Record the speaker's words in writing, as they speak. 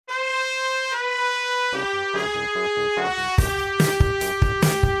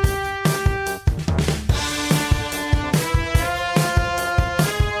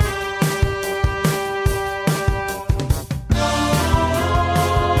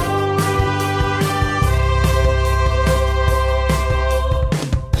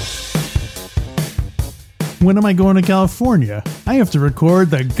When am I going to California? I have to record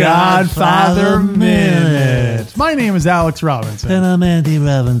the Godfather Minute. My name is Alex Robinson. And I'm Andy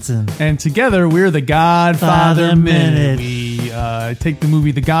Robinson. And together we're the Godfather Minute. We take the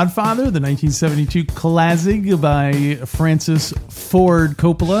movie The Godfather, the 1972 classic by Francis Ford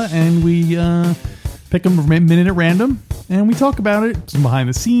Coppola, and we pick a minute at random, and we talk about it. Some behind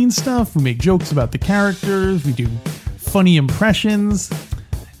the scenes stuff. We make jokes about the characters. We do funny impressions.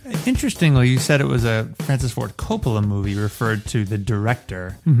 Interestingly, you said it was a Francis Ford Coppola movie, referred to the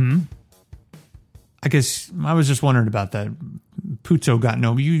director. Mm-hmm. I guess I was just wondering about that. Puzo got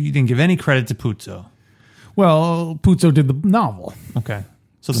no... You didn't give any credit to Puzo. Well, Puzo did the novel. Okay.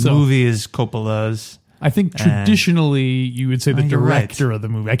 So the movie is Coppola's. I think traditionally you would say the director of the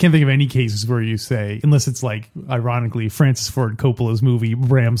movie. I can't think of any cases where you say, unless it's like, ironically, Francis Ford Coppola's movie,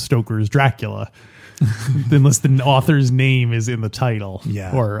 Bram Stoker's Dracula. Unless the author's name is in the title.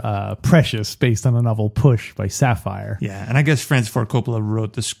 Yeah. Or Precious, based on the novel Push by Sapphire. Yeah, and I guess Francis Ford Coppola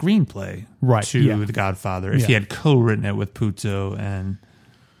wrote the screenplay to The Godfather. If he had co-written it with Puzo and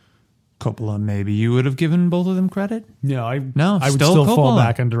Coppola, maybe you would have given both of them credit? No, I would still still fall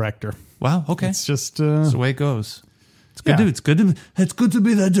back on director. Wow, okay. It's just... That's the way it goes. It's good to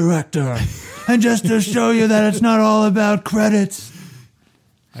be the director. And just to show you that it's not all about credits.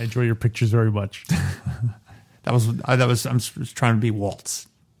 I enjoy your pictures very much. I'm just trying to be Waltz,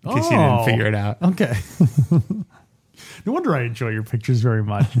 in case you didn't figure it out. Okay. No wonder I enjoy your pictures very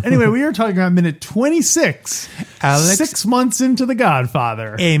much. Anyway, we are talking about minute 26. Alex, 6 months into The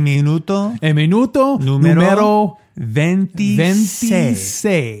Godfather. E minuto numero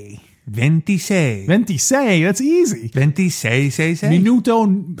 26. 26. That's easy. 26.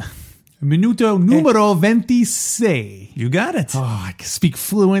 Minuto numero 26. You got it. Oh, I can speak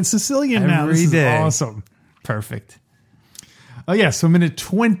fluent Sicilian now. This is awesome. Perfect. Oh, yeah. So minute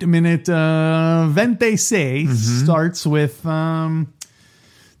 26 starts with Don.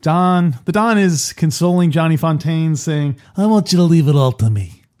 The Don is consoling Johnny Fontaine, saying, I want you to leave it all to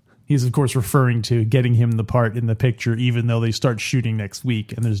me. He's, of course, referring to getting him the part in the picture, even though they start shooting next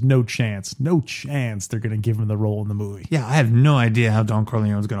week, and there's no chance they're going to give him the role in the movie. Yeah, I have no idea how Don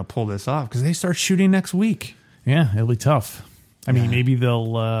Corleone's going to pull this off, because they start shooting next week. Yeah, it'll be tough. I mean, maybe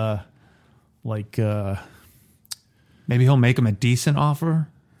they'll, maybe he'll make him a decent offer.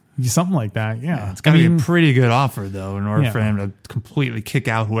 Something like that, yeah. It's got to be a pretty good offer, though, in order for him to completely kick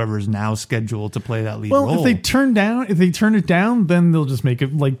out whoever's now scheduled to play that lead role. Well, if they turn it down, then they'll just make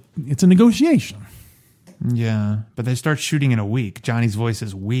it like it's a negotiation. Yeah, but they start shooting in a week. Johnny's voice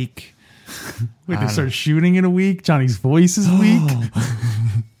is weak. Wait, they start shooting in a week? Johnny's voice is weak?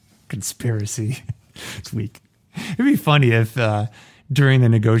 Conspiracy. It's weak. It'd be funny if during the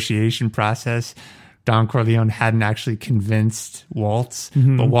negotiation process, Don Corleone hadn't actually convinced Waltz,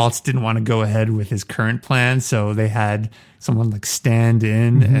 but Waltz didn't want to go ahead with his current plan, so they had someone like stand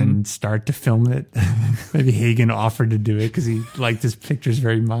in and start to film it. Maybe Hagen offered to do it because he liked his pictures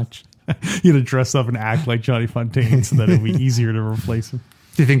very much. He had to dress up and act like Johnny Fontaine so that it would be easier to replace him.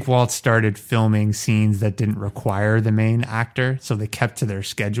 Do you think Waltz started filming scenes that didn't require the main actor, so they kept to their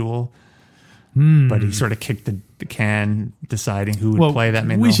schedule? But he sort of kicked the can, deciding who would play that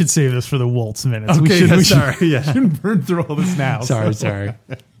main role. We should save this for the Waltz minutes. Okay, we shouldn't burn through all this now. Sorry.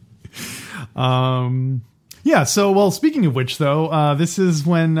 So speaking of which, though, this is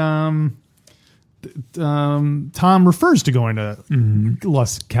when Tom refers to going to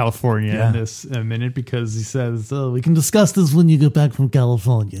California in this minute, because he says, we can discuss this when you get back from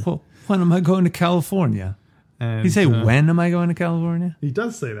California. Well, when am I going to California? And, he say, when am I going to California? He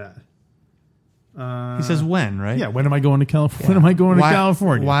does say that. He says when, right? Yeah, when am I going to California? When am I going to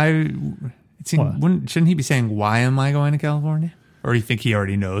California? Why? Shouldn't he be saying, why am I going to California? Or do you think he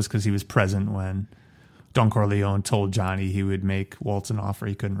already knows because he was present when Don Corleone told Johnny he would make Waltz an offer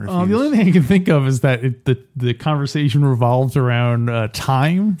he couldn't refuse? The only thing I can think of is that the conversation revolves around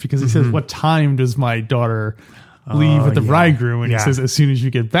time, because he says, what time does my daughter leave with the bridegroom? And he says, as soon as you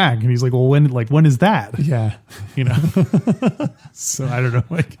get back. And he's like, well, when is that? Yeah. You know? So I don't know.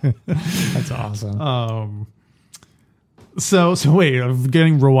 That's awesome. So wait, I'm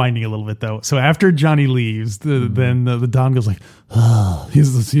rewinding a little bit though. So after Johnny leaves, then the Don goes like, he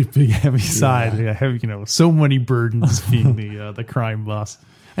has this big heavy sigh. Yeah. So many burdens being the crime boss.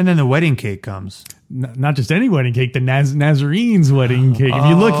 And then the wedding cake comes. Not just any wedding cake, the Nazarene's wedding cake. If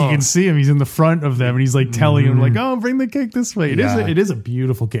you look, you can see him. He's in the front of them, and he's like telling him, like, "Oh, bring the cake this way." It is a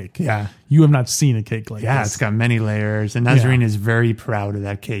beautiful cake. Yeah, you have not seen a cake like this. Yeah, it's got many layers, and Nazarene is very proud of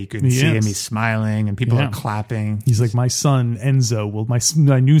that cake. You can see him; he's smiling, and people are clapping. He's like, "My son Enzo will my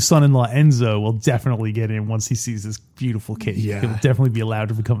new son-in-law Enzo will definitely get in once he sees this beautiful cake. Yeah. He'll definitely be allowed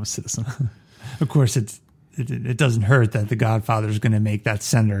to become a citizen." Of course, it doesn't hurt that the Godfather is going to make that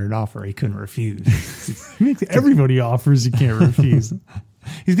senator an offer he couldn't refuse. He makes everybody offers you can't refuse.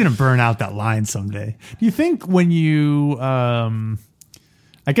 He's going to burn out that line someday. Do you think when you, I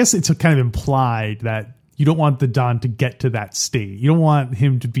guess it's kind of implied that you don't want the Don to get to that stage. You don't want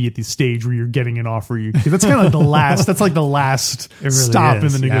him to be at the stage where you're getting an offer. That's kind of like the last. That's like the last really stop in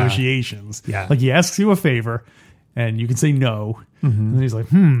the negotiations. Yeah. Like he asks you a favor, and you can say no. And then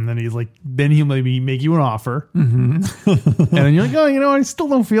he's like, then he'll maybe make you an offer. And then you're like, oh, I still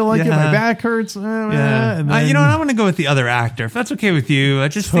don't feel like it. My back hurts. And then, I want to go with the other actor. If that's okay with you, I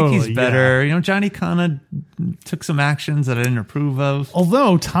just think he's better. Johnny kind of took some actions that I didn't approve of.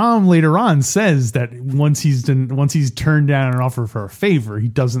 Although Tom later on says that once he's turned down an offer for a favor, he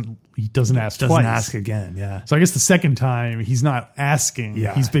doesn't ask twice. Doesn't ask again. Yeah. So I guess the second time he's not asking.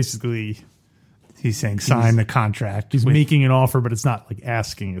 Yeah. He's basically. He's saying sign the contract. He's making an offer, but it's not like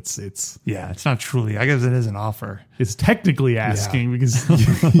asking. It's not truly. I guess it is an offer. It's technically asking because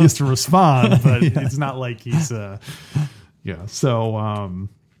he has to respond, but it's not like he's So so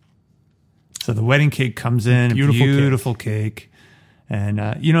the wedding cake comes in, beautiful cake. And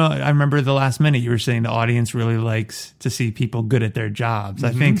I remember the last minute you were saying the audience really likes to see people good at their jobs.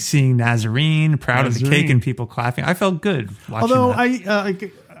 I think seeing Nazarene proud of the cake and people clapping, I felt good watching. Although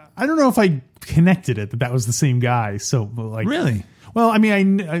that. I don't know if I connected it that was the same guy. So like really, well, I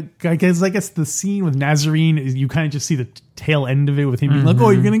mean, I guess the scene with Nazarene is you kind of just see the tail end of it with him being like, "Oh,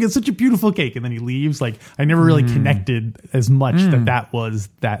 you're gonna get such a beautiful cake," and then he leaves. Like I never really connected as much that was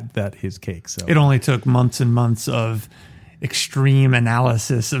that his cake. So it only took months and months of extreme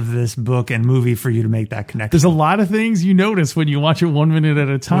analysis of this book and movie for you to make that connection. There's a lot of things you notice when you watch it 1 minute at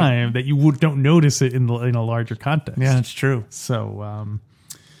a time that you don't notice it in a larger context. Yeah, that's true.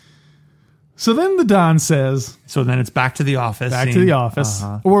 So then the Don says... So then it's back to the office.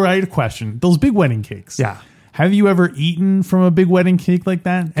 Or I had a question. Those big wedding cakes. Yeah. Have you ever eaten from a big wedding cake like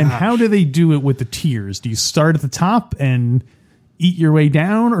that? And how do they do it with the tiers? Do you start at the top and eat your way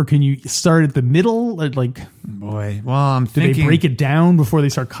down? Or can you start at the middle? Boy, well, I'm thinking... Do they break it down before they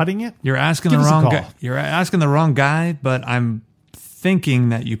start cutting it? You're asking the wrong guy. You're asking the wrong guy, but I'm thinking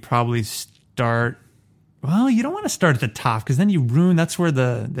that you probably start... Well, you don't want to start at the top because then you ruin. That's where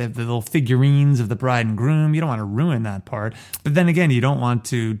the little figurines of the bride and groom. You don't want to ruin that part. But then again, you don't want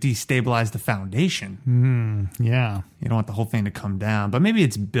to destabilize the foundation. Yeah. You don't want the whole thing to come down. But maybe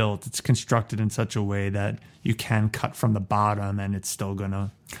it's built. It's constructed in such a way that you can cut from the bottom and it's still going to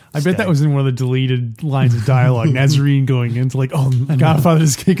I bet that was in one of the deleted lines of dialogue. Nazarene going into like, "Oh,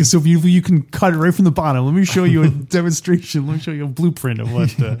 Godfather's cake is so beautiful. You can cut it right from the bottom. Let me show you a demonstration. Let me show you a blueprint of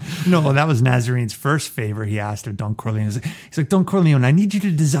what." No, that was Nazarene's first favor he asked of Don Corleone. He's like, "Don Corleone, I need you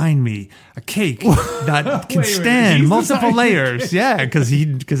to design me a cake that can stand multiple layers." Yeah, because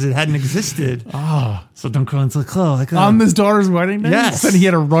it hadn't existed. So Don Corleone's like, on his daughter's wedding day? Yes. Then he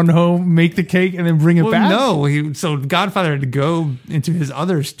had to run home, make the cake, and then bring it back? No, so Godfather had to go into his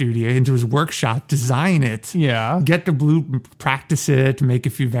other studio, into his workshop, design it. Yeah. Get the blue, practice it, make a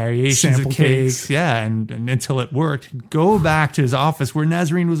few variations Sample of cakes. cakes. Yeah, and until it worked. Go back to his office where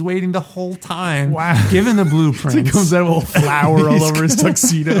Nazarene was waiting the whole time. Wow. Given the blueprints. So he comes out with a flower all over his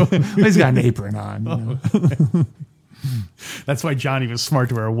tuxedo. He's got an apron on. You know. That's why Johnny was smart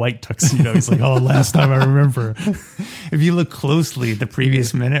to wear a white tuxedo. He's like, "Oh, last time I remember." If you look closely at the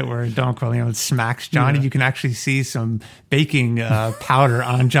previous minute where Don Corleone smacks Johnny, you can actually see some baking powder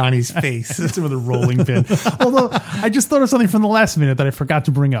on Johnny's face. It's with a rolling pin. Although, I just thought of something from the last minute that I forgot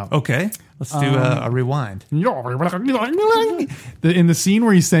to bring up. Okay, let's do a rewind. In the scene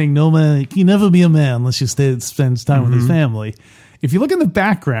where he's saying, "No man, you can never be a man unless you spends time with his family." If you look in the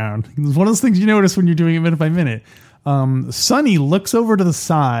background, it's one of those things you notice when you're doing it minute by minute. Sonny looks over to the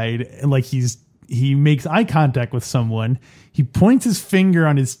side and like he makes eye contact with someone. He points his finger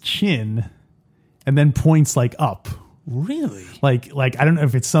on his chin and then points like up. Really? Like I don't know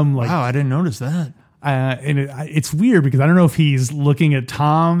if it's some like, wow, I didn't notice that. And it's weird because I don't know if he's looking at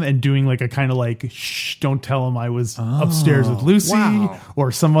Tom and doing like a kind of like, "Shh, don't tell him I was upstairs with Lucy,"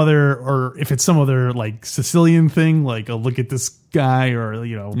 or some other, or if it's some other like Sicilian thing, like a "look at this guy," or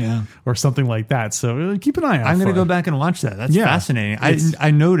or something like that. So keep an eye out. I'm going to go back and watch that. That's fascinating. I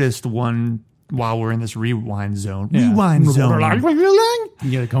noticed one while we're in this rewind zone. Yeah. Rewind zone.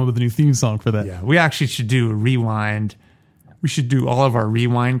 You got to come up with a new theme song for that. Yeah, we actually should do a rewind. We should do all of our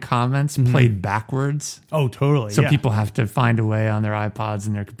rewind comments played backwards. Oh, totally. So people have to find a way on their iPods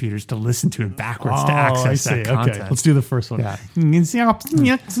and their computers to listen to it backwards to access that content. Okay, let's do the first one. Yeah.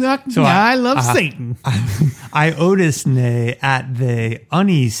 So I love Satan. I Otis ne at the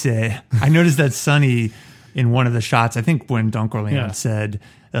Unny say. I noticed that Sonny in one of the shots, I think when Don Corleone said,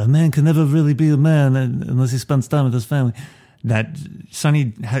 "A man can never really be a man unless he spends time with his family," that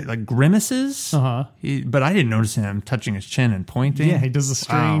Sonny had like grimaces, but I didn't notice him touching his chin and pointing. Yeah, he does a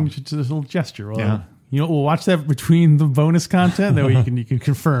strange little gesture. Well, we'll watch that between the bonus content. That way you can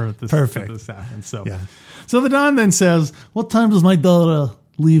confirm if this happens. So the Don then says, "What time does my daughter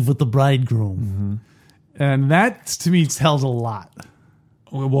leave with the bridegroom?" And that to me tells a lot.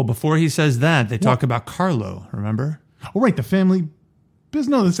 Well, before he says that, they talk about Carlo. Remember? Oh, right, the family business.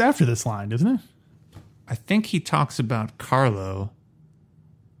 No, that's after this line, isn't it? I think he talks about Carlo.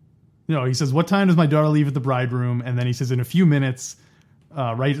 No, he says, "What time does my daughter leave at the bride room?" And then he says, "In a few minutes,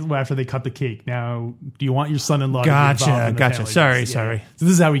 right after they cut the cake. Now, do you want your son-in-law to be involved in the family?" Sorry. So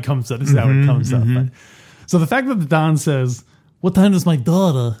this is how he comes up. This is how it comes up. But, so the fact that the Don says, "What time does my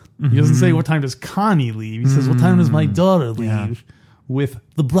daughter?" He doesn't say, "What time does Connie leave?" He says, "What time does my daughter leave?" With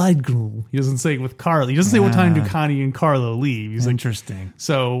the bridegroom. He doesn't say with Carlo. He doesn't say what time do Connie and Carlo leave. He's interesting. Like,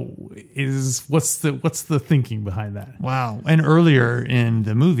 so what's the thinking behind that? Wow. And earlier in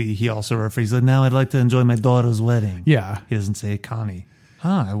the movie, he also refers, "Now I'd like to enjoy my daughter's wedding." Yeah. He doesn't say Connie.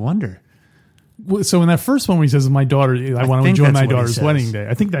 I wonder. So in that first one, when he says, "My daughter, I want to enjoy my daughter's wedding day,"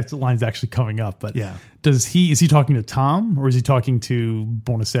 I think that line's actually coming up. But is he talking to Tom or is he talking to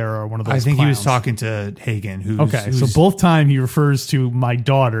Bonacera or one of those? I think clowns? He was talking to Hagen. So both time he refers to my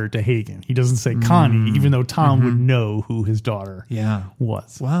daughter to Hagen. He doesn't say Connie, even though Tom would know who his daughter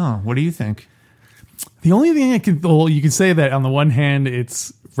was. Wow. What do you think? The only thing you can say that on the one hand,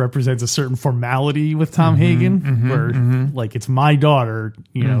 represents a certain formality with Tom Hagen, where like it's my daughter,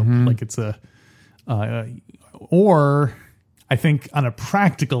 like it's a. Or I think on a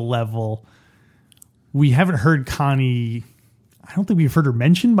practical level, we haven't heard Connie. I don't think we've heard her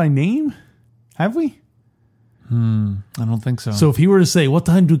mentioned by name. Have we? I don't think so. So if he were to say, what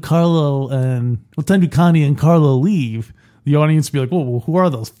time do Connie and Carlo leave? The audience would be like, well, who are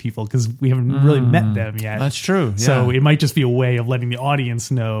those people? Because we haven't really met them yet. That's true. Yeah. So it might just be a way of letting the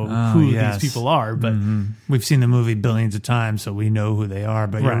audience know who these people are. But we've seen the movie billions of times, so we know who they are.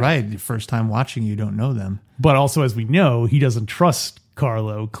 But you're right. The first time watching, you don't know them. But also, as we know, he doesn't trust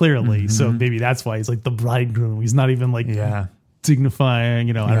Carlo, clearly. So maybe that's why he's like the bridegroom. He's not even like signifying,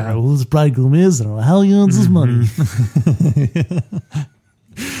 I don't know who this bridegroom is. I don't know how he earns his money.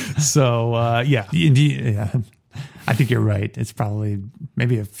 So, I think you're right. It's probably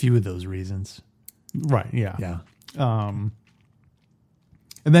maybe a few of those reasons. Right. Yeah. Yeah. And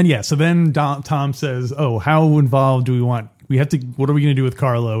then, so then Tom says, "Oh, how involved do we want? What are we going to do with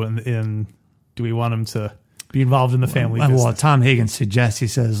Carlo? And do we want him to be involved in the family business?" Well, Tom Hagen suggests, he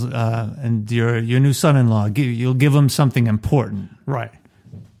says, and your new son-in-law, you'll give him something important. Right.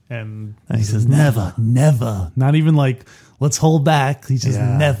 And he says, never. Not even like, let's hold back. He says,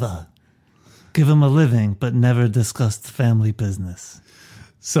 never. Give him a living, but never discuss the family business.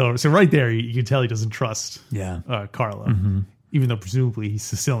 So right there, you can tell he doesn't trust Carlo, even though presumably he's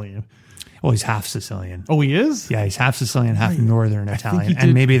Sicilian. Oh, he's half Sicilian. Oh, he is? Yeah, he's half Sicilian, half Northern Italian.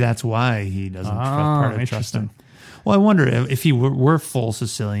 And maybe that's why he doesn't trust him. Well, I wonder if he were full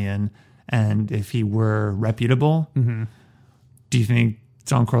Sicilian and if he were reputable, do you think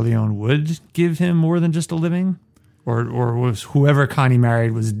Don Corleone would give him more than just a living? Or was whoever Connie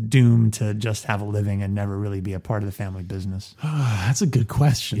married was doomed to just have a living and never really be a part of the family business? That's a good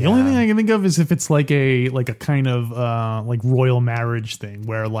question. The only thing I can think of is if it's like a kind of like royal marriage thing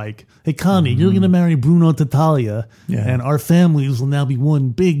where like, hey Connie, you're going to marry Bruno Tattaglia, and our families will now be one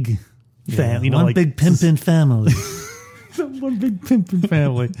big family. One big pimpin' family. One big pimpin'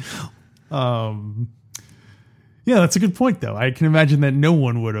 family. Yeah, that's a good point though. I can imagine that no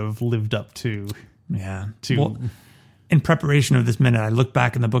one would have lived up to. Well, in preparation of this minute, I looked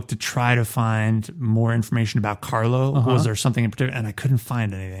back in the book to try to find more information about Carlo. Was there something in particular? And I couldn't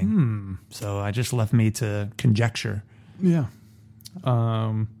find anything. So I just left me to conjecture. Yeah.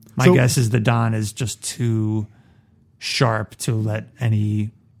 My guess is the Don is just too sharp to let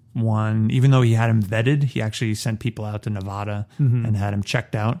anyone, even though he had him vetted, he actually sent people out to Nevada and had him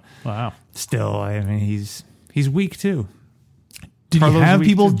checked out. Wow. Still, I mean, he's weak too. Did Carlo's he have week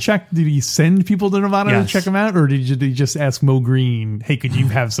people too. check? Did he send people to Nevada to Yes. check him out? Or did he just ask Mo Green, hey, could you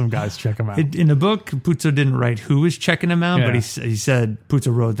have some guys check him out? In the book, Puzo didn't write who was checking him out, Yeah. but he said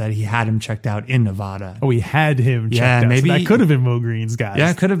Puzo wrote that he had him checked out in Nevada. Oh, he had him checked Yeah, out. maybe- So that could have been Mo Green's guys. Yeah,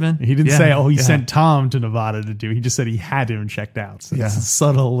 it could have been. He didn't Yeah, say, he yeah. sent Tom to Nevada to do. He just said he had him checked out. So it's Yeah. a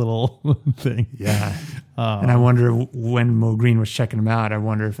subtle little thing. Yeah. And I wonder when Mo Green was checking him out, I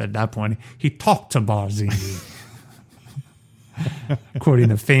wonder if at that point he talked to Barzini. Quoting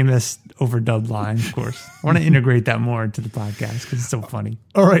a famous overdubbed line, of course. I want to integrate that more into the podcast because it's so funny.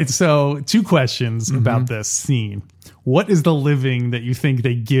 All right. So 2 questions Mm-hmm. about this scene. What is the living that you think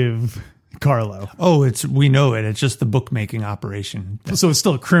they give Carlo? Oh, we know it. It's just the bookmaking operation. So it's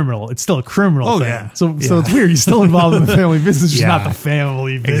still a criminal. It's still a criminal Oh, thing. yeah. So Yeah. it's weird. He's still involved in the family business, just Yeah. not the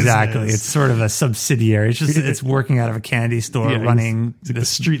family business. Exactly. It's sort of a subsidiary. It's just it's working out of a candy store, Yeah, running it's like the this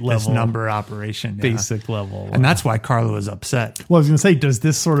street this level, number operation. Yeah. basic level. And that's why Carlo is upset. Well, I was going to say, does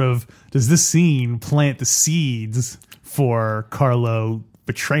this scene plant the seeds for Carlo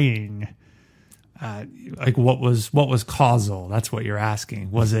betraying? Like what was causal? That's what you're asking.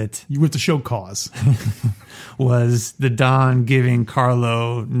 Was it You have to show cause. was the Don giving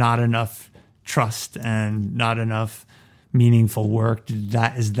Carlo not enough trust and not enough meaningful work?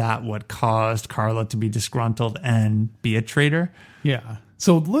 Is that what caused Carlo to be disgruntled and be a traitor? Yeah.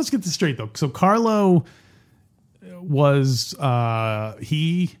 So let's get this straight, though. So Carlo was,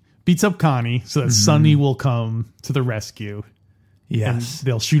 he beats up Connie so that Sonny will come to the rescue. And Yes.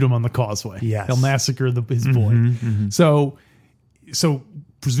 they'll shoot him on the causeway. Yes. They'll massacre his boy. So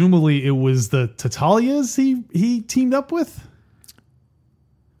presumably it was the Tatalias he teamed up with?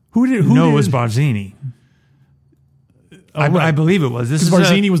 Who did? It was Barzini. right. I believe it was. This is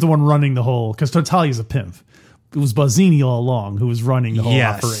Barzini was the one running the whole, because Tatalia's a pimp. It was Barzini all along who was running the whole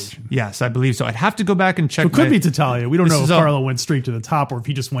operation. Yes, I believe so. I'd have to go back and check. It could be Tatalia. We don't This know if is all- Carlo went straight to the top or if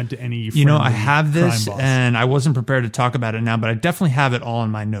he just went to any. I friendly have this, crime boss. and I wasn't prepared to talk about it now, but I definitely have it all in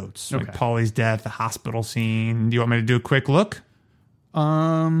my notes. Okay. Like Paulie's death, the hospital scene. Do you want me to do a quick look?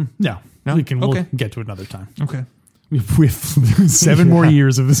 No, No? we can. We'll Okay. get to it another time. Okay. We have 7 more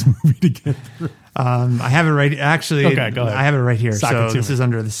years of this movie to get through. I have it right. Actually, Okay, go ahead. I have it right here. Sock it So to this me. is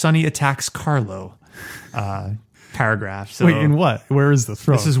under the Sonny attacks Carlo paragraph. So Wait, in what? Where is this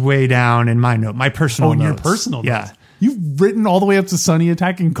from? this is way down in my note, my personal in your notes. personal Yeah. notes. You've written all the way up to Sonny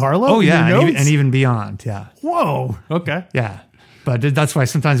attacking Carlo? Oh in yeah, your and even, notes? and even beyond. Yeah. Whoa. Okay. Yeah. But that's why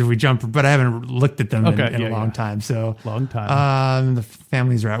sometimes if we jump, but I haven't looked at them in Okay, a long time. So Long time. the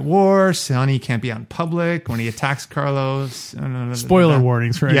families are at war. Sonny can't be out in public when he attacks Carlos. Spoiler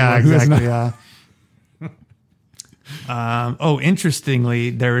warnings for Yeah, anyone who has exactly. not- Yeah.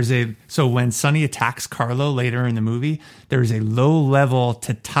 Interestingly, so when Sonny attacks Carlo later in the movie, there is a low-level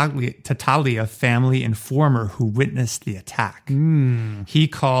Tatalia family informer who witnessed the attack. He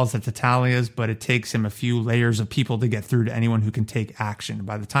calls the Tatalias, but it takes him a few layers of people to get through to anyone who can take action.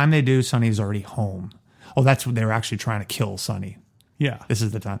 By the time they do, Sonny's already home. Oh, that's what they were actually trying to kill Sonny. Yeah. This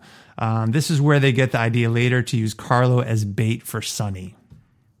is the time. This is where they get the idea later to use Carlo as bait for Sonny.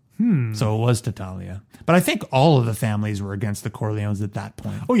 So it was Tatalia. But I think all of the families were against the Corleones at that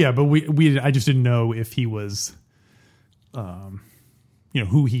point. Oh yeah, but I just didn't know if he was,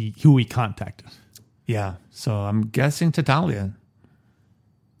 who he contacted. Yeah. So I'm guessing Tatalia.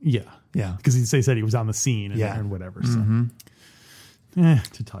 Yeah, Yeah. because he said he was on the scene and, and whatever. So,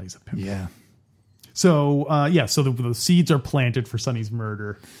 Tatalia's a pimp. Yeah. So so the seeds are planted for Sonny's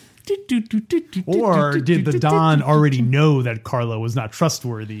murder. Or did the Don already know that Carlo was not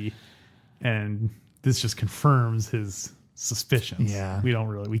trustworthy, and this just confirms his suspicions? Yeah.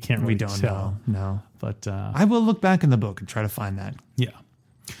 we can't really We don't tell. know. No. But I will look back in the book and try to find that. yeah.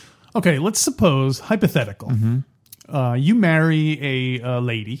 Okay, let's suppose, hypothetical, you marry a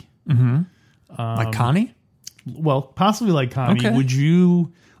lady, Like Connie? well, possibly like Connie. Okay. Would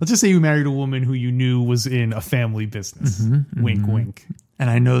you, let's just say you married a woman who you knew was in a family business. Wink, wink. And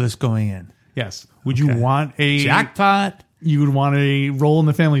I know this going in. Yes. Would you want a Jackpot. You would want a role in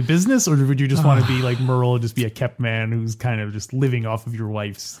the family business, or would you just want to be like Merle, just be a kept man who's kind of just living off of your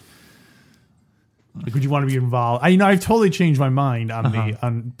wife's? Like, would you want to be involved? I've totally changed my mind on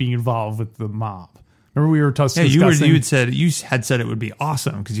on being involved with the mob. Remember we were discussing. You had said it would be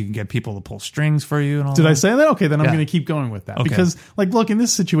awesome because you can get people to pull strings for you and all Did that. I say that? Okay, then I'm Yeah. going to keep going with that Okay. because, look, in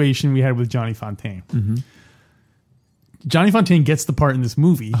this situation we had with Johnny Fontaine. Johnny Fontaine gets the part in this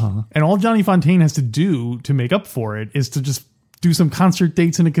movie, and all Johnny Fontaine has to do to make up for it is to just do some concert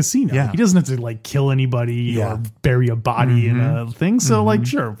dates in a casino. Yeah. He doesn't have to kill anybody or bury a body in a thing. So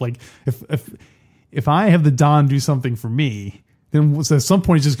sure, if I have the Don do something for me, then at some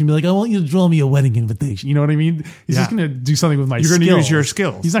point he's just gonna be like, I want you to draw me a wedding invitation. You know what I mean? He's just gonna do something with my skills. You're gonna use your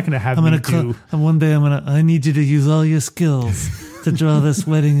skills. He's not gonna have One day I need you to use all your skills to draw this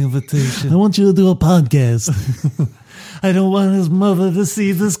wedding invitation. I want you to do a podcast. I don't want his mother to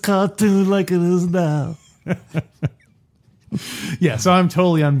see this cartoon like it is now. Yeah, so I'm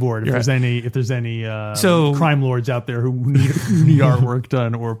totally on board. If there's any crime lords out there who need artwork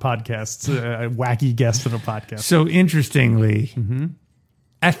done or podcasts, a wacky guest on a podcast. So interestingly,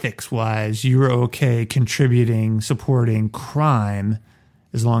 ethics-wise, you're okay contributing, supporting crime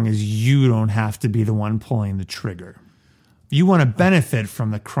as long as you don't have to be the one pulling the trigger. You want to benefit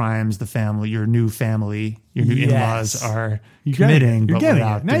from the crimes the family, your new in-laws are committing. You're getting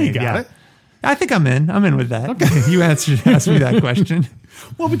it. Now you got it. I think I'm in. I'm in with that. Okay. You asked me that question.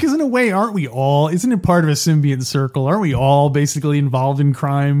 Well, because in a way, isn't it part of a symbiont circle? Aren't we all basically involved in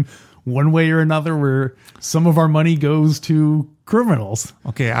crime one way or another, where some of our money goes to criminals?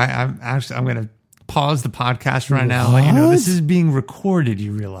 Okay. I'm going to pause the podcast right now. Let you know this is being recorded,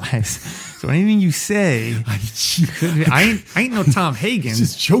 you realize. So anything you say, I ain't no Tom Hagen.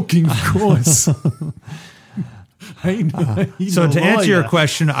 Just joking, of course. So to answer your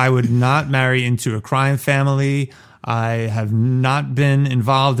question, I would not marry into a crime family. I have not been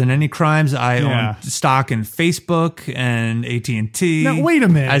involved in any crimes. I own stock in Facebook and AT&T. Now, wait a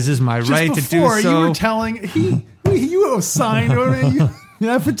minute. As is my right to do so. You were telling you signed an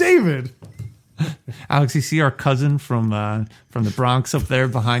affidavit. Alex, you see our cousin from the Bronx up there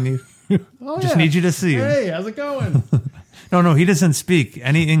behind you? Just need you to see him. Hey, how's it going? No, he doesn't speak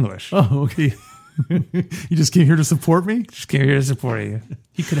any English. Oh, okay. You just came here to support me? Just came here to support you.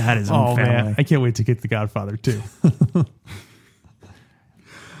 He could have had his own family. Man. I can't wait to get the Godfather too.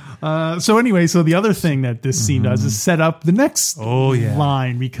 So the other thing that this scene does is set up the next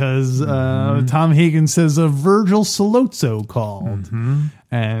line, because Tom Hagen says a Virgil Sollozzo called,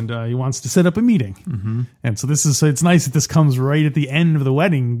 and he wants to set up a meeting. And so it's nice that this comes right at the end of the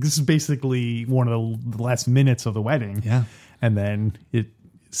wedding. This is basically one of the last minutes of the wedding. Yeah. And then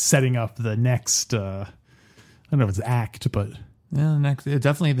setting up the next, I don't know if it's act, but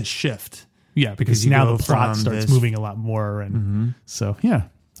definitely the shift. Yeah, because now the plot starts moving a lot more, and so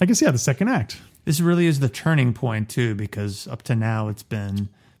I guess the second act. This really is the turning point too, because up to now it's been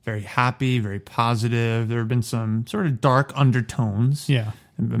very happy, very positive. There have been some sort of dark undertones. Yeah.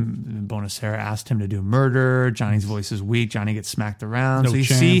 And Bonacera asked him to do murder. Johnny's voice is weak. Johnny gets smacked around. No so you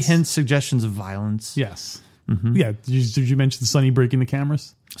chance. see hints, suggestions of violence. Yes. Yeah. Did you mention Sonny breaking the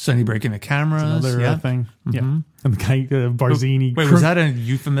cameras? Sonny breaking the cameras. Another thing. Yeah. And the guy, Barzini. Wait, was that a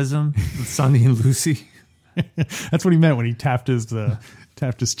euphemism? Sonny and Lucy? That's what he meant when he tapped his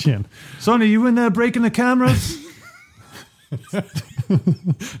chin. Sonny, you in there breaking the cameras?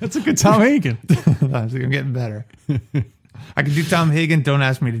 That's a good Tom Hagen. I'm getting better. I can do Tom Hagen. Don't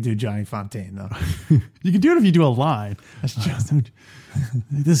ask me to do Johnny Fontaine, though. You can do it if you do a line. That's just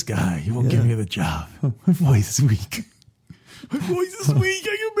this guy. He won't give me the job. My voice is weak. I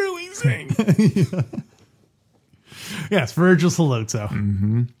can barely sing. Yes, Virgil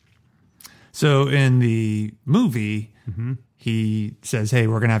Sollozzo. So in the movie, he says, "Hey,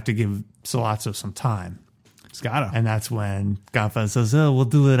 we're gonna have to give Sollozzo some time." And that's when Godfather says, "Oh, we'll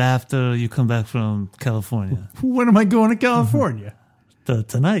do it after you come back from California." When am I going to California?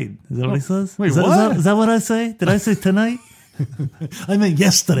 Tonight. Is that what he says? Wait, what? Is that what I say? Did I say tonight? I meant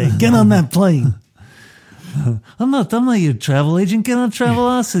yesterday. Get on that plane. I'm not your travel agent. Get on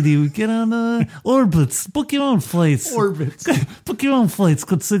Travelocity. Get on Orbitz. Book your own flights. Orbitz. Book your own flights,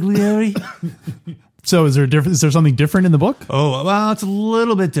 consigliere. So is there something different in the book? Oh, well, it's a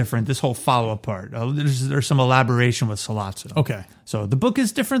little bit different, this whole follow-up part. There's some elaboration with Sollozzo. Okay. So the book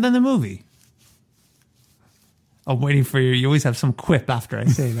is different than the movie. I'm waiting for you. You always have some quip after I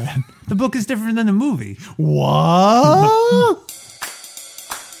say that. The book is different than the movie. What?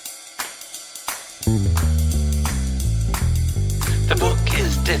 The book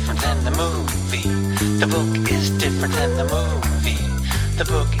is different than the movie. The book is different than the movie. The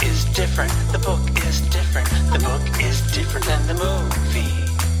book is different. The book is different. The book is different than the movie.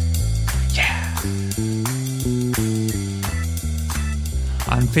 Yeah.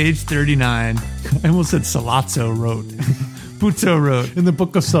 On page 39, I almost said Sollozzo wrote. Puzo wrote. In the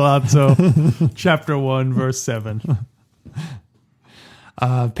book of Sollozzo, chapter 1, verse 7.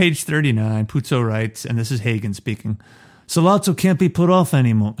 Page 39, Puzo writes, and this is Hagen speaking, Sollozzo can't be put off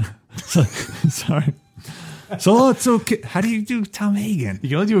anymore. Sorry. Sollozzo, how do you do Tom Hagen? You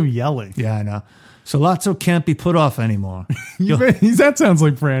can only do him yelling. Yeah, I know. Sollozzo can't be put off anymore. That sounds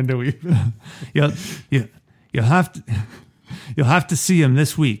like Brando. You'll have to see him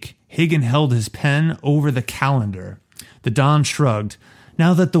this week. Hagen held his pen over the calendar. The Don shrugged.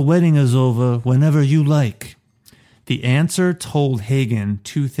 Now that the wedding is over, whenever you like. The answer told Hagen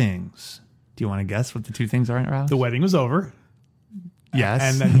two things. Do you want to guess what the two things are, Rouse? The wedding was over. Yes.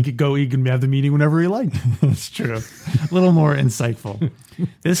 And then he can have the meeting whenever he liked. That's true. A little more insightful.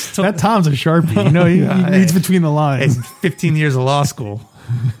 That Tom's a Sharpie. You know, he reads between the lines. It's 15 years of law school.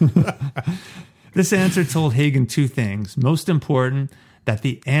 This answer told Hagen two things. Most important, that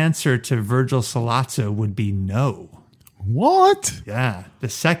the answer to Virgil Sollozzo would be no. What? Yeah. The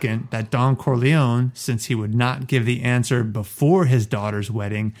second, that Don Corleone, since he would not give the answer before his daughter's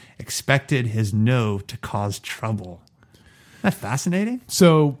wedding, expected his no to cause trouble. Isn't that fascinating?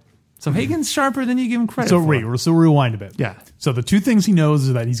 So Hagen's sharper than you give him credit for. So rewind a bit. Yeah. So the two things he knows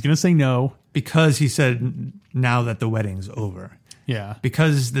is that he's going to say no. Because he said, now that the wedding's over. Yeah.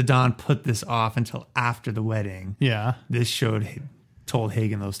 Because the Don put this off until after the wedding. Yeah. This told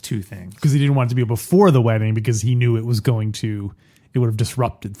Hagen those two things. Because he didn't want it to be before the wedding because he knew it would have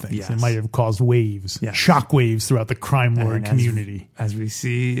disrupted things. Yes. It might have caused waves, yes. shock waves throughout the crime lord community. As we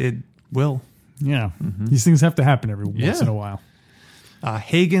see, it will. Yeah. Mm-hmm. These things have to happen every once in a while.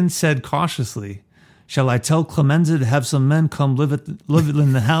 Hagen said cautiously, shall I tell Clemenza to have some men come live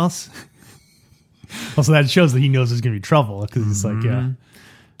in the house? Also, that shows that he knows there's going to be trouble because he's like, yeah.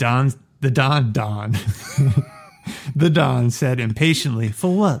 Don. The Don said impatiently,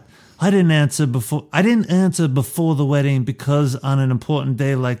 for what? I didn't answer before the wedding because on an important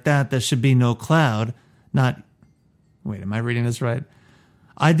day like that, there should be no cloud. Wait, am I reading this right?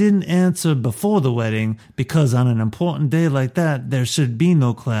 I didn't answer before the wedding because on an important day like that, there should be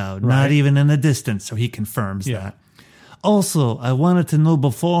no cloud, not even in the distance. So he confirms that. Also, I wanted to know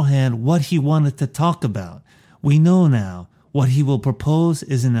beforehand what he wanted to talk about. We know now what he will propose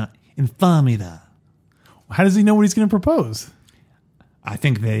is an infamida. How does he know what he's going to propose? I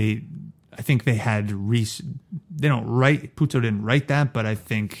think they had they don't write, Puzo didn't write that, but I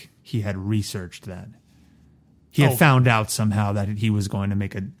think he had researched that. He had found out somehow that he was going to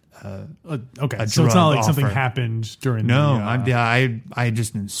make a okay. So it's not like something happened during. No, I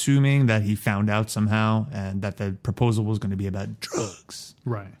just assuming that he found out somehow and that the proposal was going to be about drugs.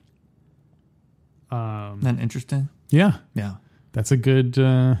 Right. Isn't that interesting? Yeah. Yeah. That's a good.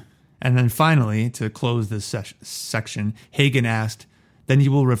 And then finally, to close this section, Hagen asked, "Then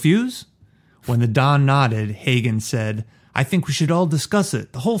you will refuse?" When the Don nodded, Hagen said, "I think we should all discuss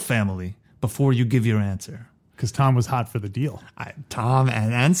it, the whole family, before you give your answer." Because Tom was hot for the deal. Tom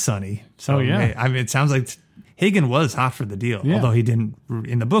and Sonny. So, I mean, it sounds like Hagen was hot for the deal. Yeah. Although he didn't,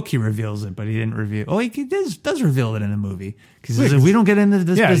 in the book he reveals it, but he didn't reveal. Oh, he does reveal it in the movie. Because he says, we don't get into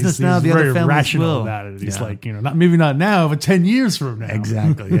this business now. He's the very other families rational will. about it. He's like, maybe not now, but 10 years from now.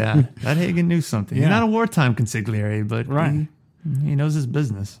 Exactly, yeah. That Hagen knew something. Yeah. He's not a wartime consigliere, but he knows his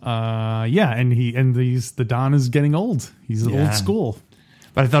business. And the Don is getting old. He's old school.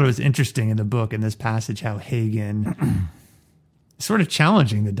 But I thought it was interesting in the book, in this passage, how Hagen is sort of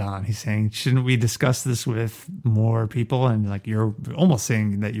challenging the Don. He's saying, shouldn't we discuss this with more people? And like, you're almost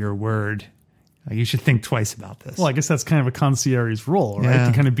saying that your word, you should think twice about this. Well, I guess that's kind of a concierge's role, right?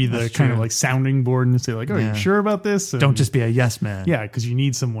 To kind of be the kind of like sounding board and say like, are you sure about this? And, don't just be a yes man. Yeah, because you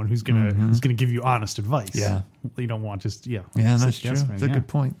need someone who's gonna give you honest advice. Yeah. You don't want just, Yeah, that's true. Yes, that's a good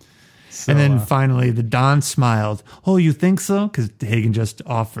point. So, and then finally, the Don smiled. Oh, you think so? Because Hagen just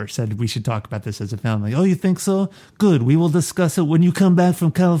said we should talk about this as a family. Oh, you think so? Good. We will discuss it when you come back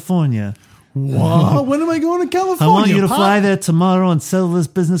from California. What? When am I going to California? I want you to fly there tomorrow and settle this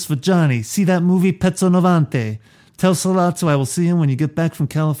business for Johnny. See that movie Pezzo Novante. Tell Sollozzo I will see him when you get back from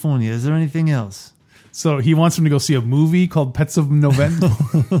California. Is there anything else? So he wants him to go see a movie called Pets of November.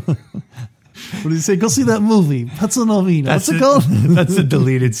 What did he say? Go see that movie, Pezzo Novina. What's it called? That's a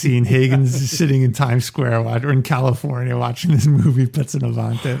deleted scene. Hagen's sitting in Times Square or in California watching this movie, Pezzo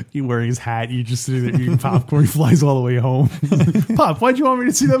Novante. He wearing his hat. You just sitting there eating popcorn. He flies all the way home. Pop, why'd you want me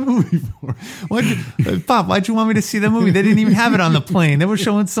to see that movie for? Pop, why'd you want me to see that movie? They didn't even have it on the plane. They were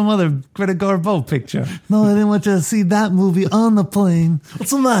showing some other Greta Garbo picture. No, I didn't want you to see that movie on the plane.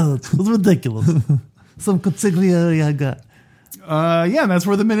 What's the matter? It's ridiculous. Some consigliere I got. And that's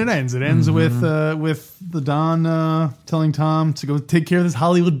where the minute ends. It ends with the Don telling Tom to go take care of this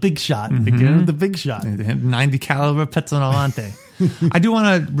Hollywood big shot. Again, the big shot. 90 caliber Pezzo Novante. I do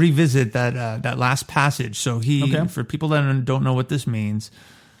want to revisit that last passage. So for people that don't know what this means,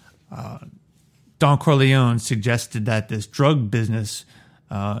 Don Corleone suggested that this drug business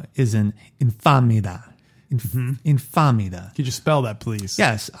is an infamida. Infamida. Could you spell that, please?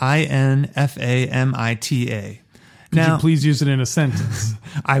 Yes, INFAMITA. Could you please use it in a sentence?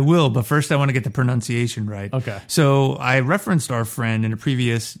 I will, but first I want to get the pronunciation right. Okay. So I referenced our friend in a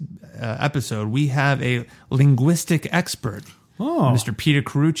previous episode, we have a linguistic expert, Mr. Peter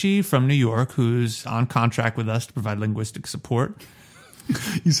Carucci from New York, who's on contract with us to provide linguistic support.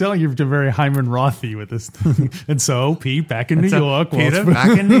 You sound like you're very Hyman Rothy with this. And so, Pete, back in New York. Peter,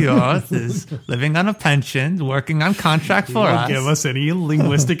 back in New York, is living on a pension, working on contract for us. Give us any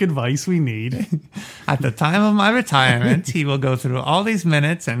linguistic advice we need. At the time of my retirement, he will go through all these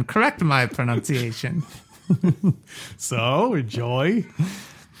minutes and correct my pronunciation. So, enjoy.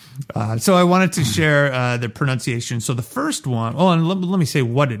 So I wanted to share the pronunciation. So the first one, and let me say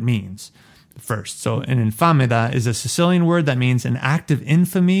what it means first. So an infamida is a Sicilian word that means an act of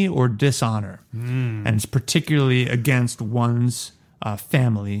infamy or dishonor. And it's particularly against one's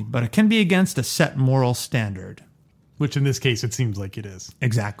family, but it can be against a set moral standard. Which in this case, it seems like it is.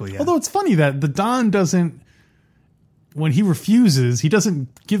 Exactly, yeah. Although it's funny that the Don doesn't, when he refuses, he doesn't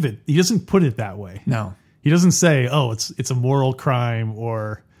give it, he doesn't put it that way. No. He doesn't say, "Oh, it's a moral crime,"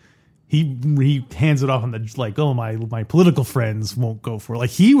 or he hands it off on the like, "Oh, my political friends won't go for it." Like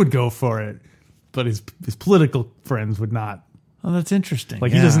he would go for it, but his political friends would not. Oh, that's interesting.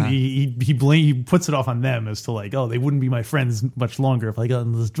 Like he doesn't. He puts it off on them as to like, "Oh, they wouldn't be my friends much longer if I got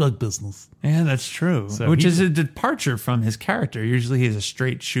into this drug business." Yeah, that's true. So which is a departure from his character. Usually, he's a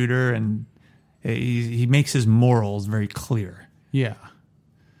straight shooter, and he makes his morals very clear. Yeah.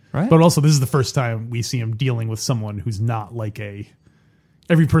 Right. But also, this is the first time we see him dealing with someone who's not like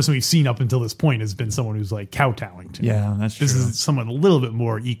every person we've seen up until this point has been someone who's like kowtowing to him. Yeah, that's true. This is someone a little bit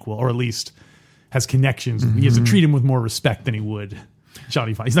more equal, or at least has connections. He has to treat him with more respect than he would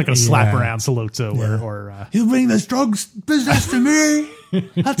Johnny Fine. He's not going to slap around Salotto or you bring this drugs business to me?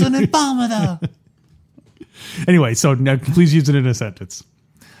 That's an infamida. Anyway, so now please use it in a sentence.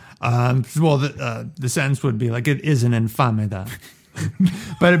 Well, the sentence would be like, it is an infamida.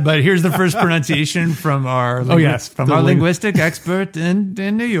 but here's the first pronunciation from our linguistic expert in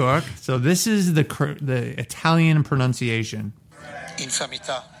New York. So this is the Italian pronunciation.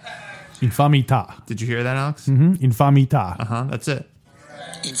 Infamità. Infamità. Did you hear that, Alex? Mm-hmm. Infamità. That's it.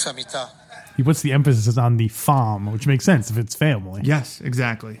 Infamità. He puts the emphasis on the fam, which makes sense if it's family. Yes,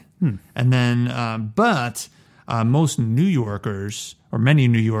 exactly. And then, but most New Yorkers, or many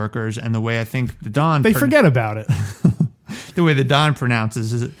New Yorkers, and the way I think the Don... They forget about it. The way the Don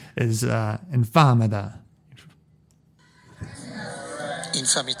pronounces is infamida.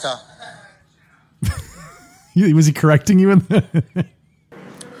 Infamità. Was he correcting you in that?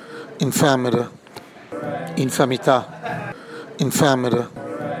 Infamida. Infamità. Infamida.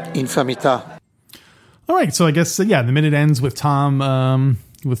 Infamità. All right, so I guess, the minute ends with Tom...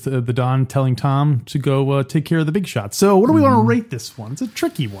 with the Don telling Tom to go take care of the big shot. So what do we want to rate this one? It's a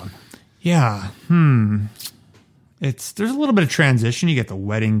tricky one. Yeah. There's a little bit of transition. You get the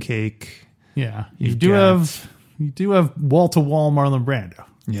wedding cake. Yeah. You do have wall-to-wall Marlon Brando.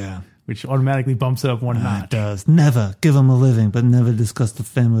 Yeah. Which automatically bumps it up one notch. It does. Never give him a living, but never discuss the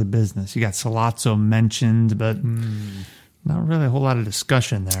family business. You got Salazzo mentioned, but not really a whole lot of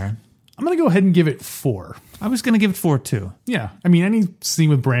discussion there. I'm going to go ahead and give it 4. I was going to give it 4 too. Yeah. I mean, any scene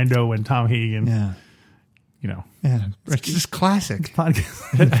with Brando and Tom Hagen. Yeah. You know. Yeah. It's just classic.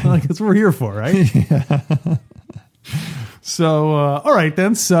 Podcast. That's what we're here for, right? Yeah. So, all right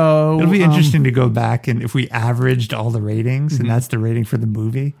then. So it'll be interesting to go back and if we averaged all the ratings and that's the rating for the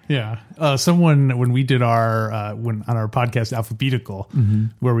movie. Yeah. Someone, when we did on our podcast Alphabetical,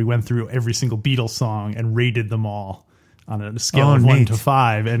 where we went through every single Beatles song and rated them all on a scale of 1 to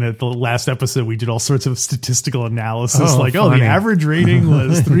 5. And at the last episode, we did all sorts of statistical analysis. The average rating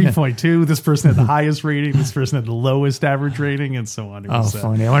was 3.2. This person had the highest rating. This person had the lowest average rating, and so on. It was,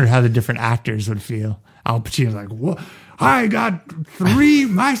 funny. I wonder how the different actors would feel. Al Pacino's like, what? I got 3.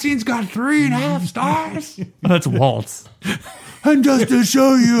 My scene's got 3.5 stars. That's Waltz. And just to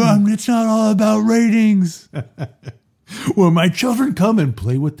show you, it's not all about ratings. Well, my children come and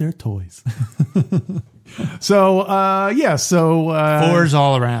play with their toys. So, 4's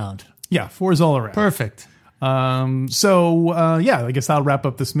all around. Yeah, 4's all around. Perfect. I guess that'll wrap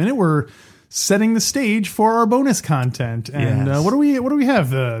up this minute. We're setting the stage for our bonus content. And what do we have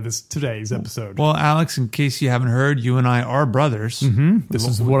today's episode? Well, Alex, in case you haven't heard, you and I are brothers. This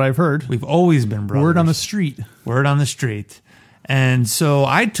is what I've heard. We've always been brothers. Word on the street. Word on the street. And so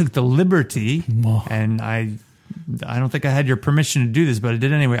I took the liberty, and I don't think I had your permission to do this, but I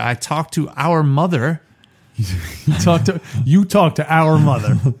did anyway. I talked to our mother. You talked to our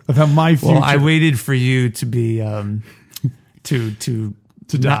mother about my future. Well, I waited for you to be to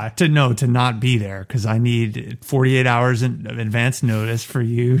not be there because I need 48 hours of advance notice for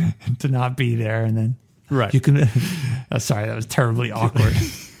you to not be there, and then right. You can. Sorry, that was terribly awkward.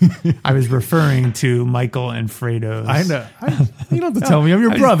 I was referring to Michael and Fredo's. I know. You don't have to tell me. I'm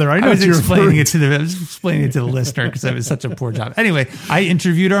your brother. I know I was what you're explaining it to the listener because I was such a poor job. Anyway, I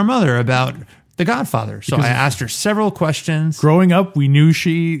interviewed our mother about The Godfather. So I asked her several questions. Growing up, we knew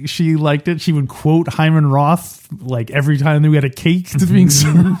she liked it. She would quote Hyman Roth like every time that we had a cake that's being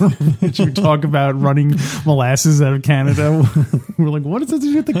served. She would talk about running molasses out of Canada. We're like, what does that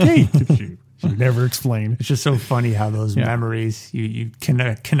do with the cake? She would never explain. It's just so funny how those memories, you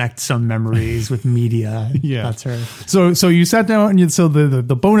connect some memories with media. Yeah. That's her. So you sat down and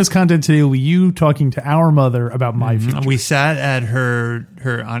the bonus content today will be you talking to our mother about my future. We sat at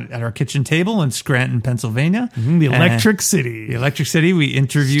at our kitchen table in Scranton, Pennsylvania. The Electric City. The Electric City. We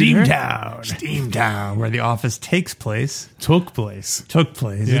interviewed her. Steamtown, where the office takes place. Took place.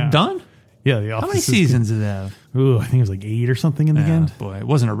 Is Yeah. it done? Yeah, the office. How many seasons did it have? Ooh, I think it was like 8 or something in the end. Boy, it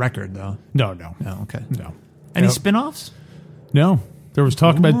wasn't a record though. No. Okay. No. Any No. spin-offs? No. There was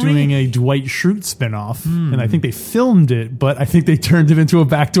talk about doing a Dwight Schrute spinoff, and I think they filmed it, but I think they turned it into a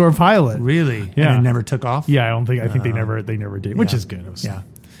backdoor pilot. Really? Yeah. And it never took off? Yeah, I think they never did, which is good. It was, Yeah.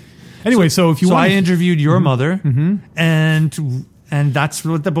 Anyway, so if you So want, I interviewed your mother, and that's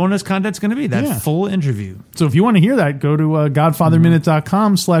what the bonus content's going to be. That full interview. So if you want to hear that, go to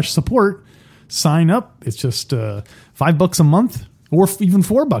godfatherminute.com/support. Sign up. It's just $5 a month, or even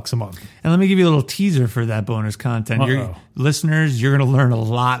 $4 a month. And let me give you a little teaser for that bonus content. Your listeners, you're going to learn a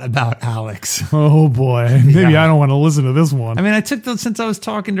lot about Alex. Oh boy, maybe I don't want to listen to this one. I mean, since I was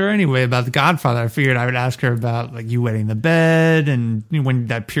talking to her anyway about The Godfather, I figured I would ask her about like you wetting the bed and when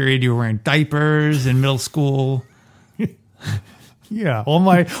that period you were wearing diapers in middle school. Yeah, all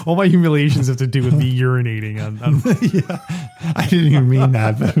my humiliations have to do with me urinating on I didn't even mean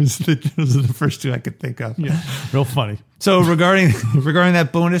that, but those are the first two I could think of. Yeah, real funny. So regarding that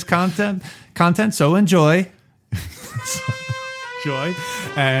bonus content, so enjoy. Joy.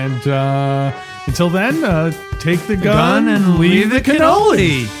 And until then, take the Gun and leave the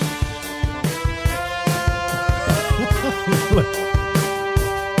cannoli.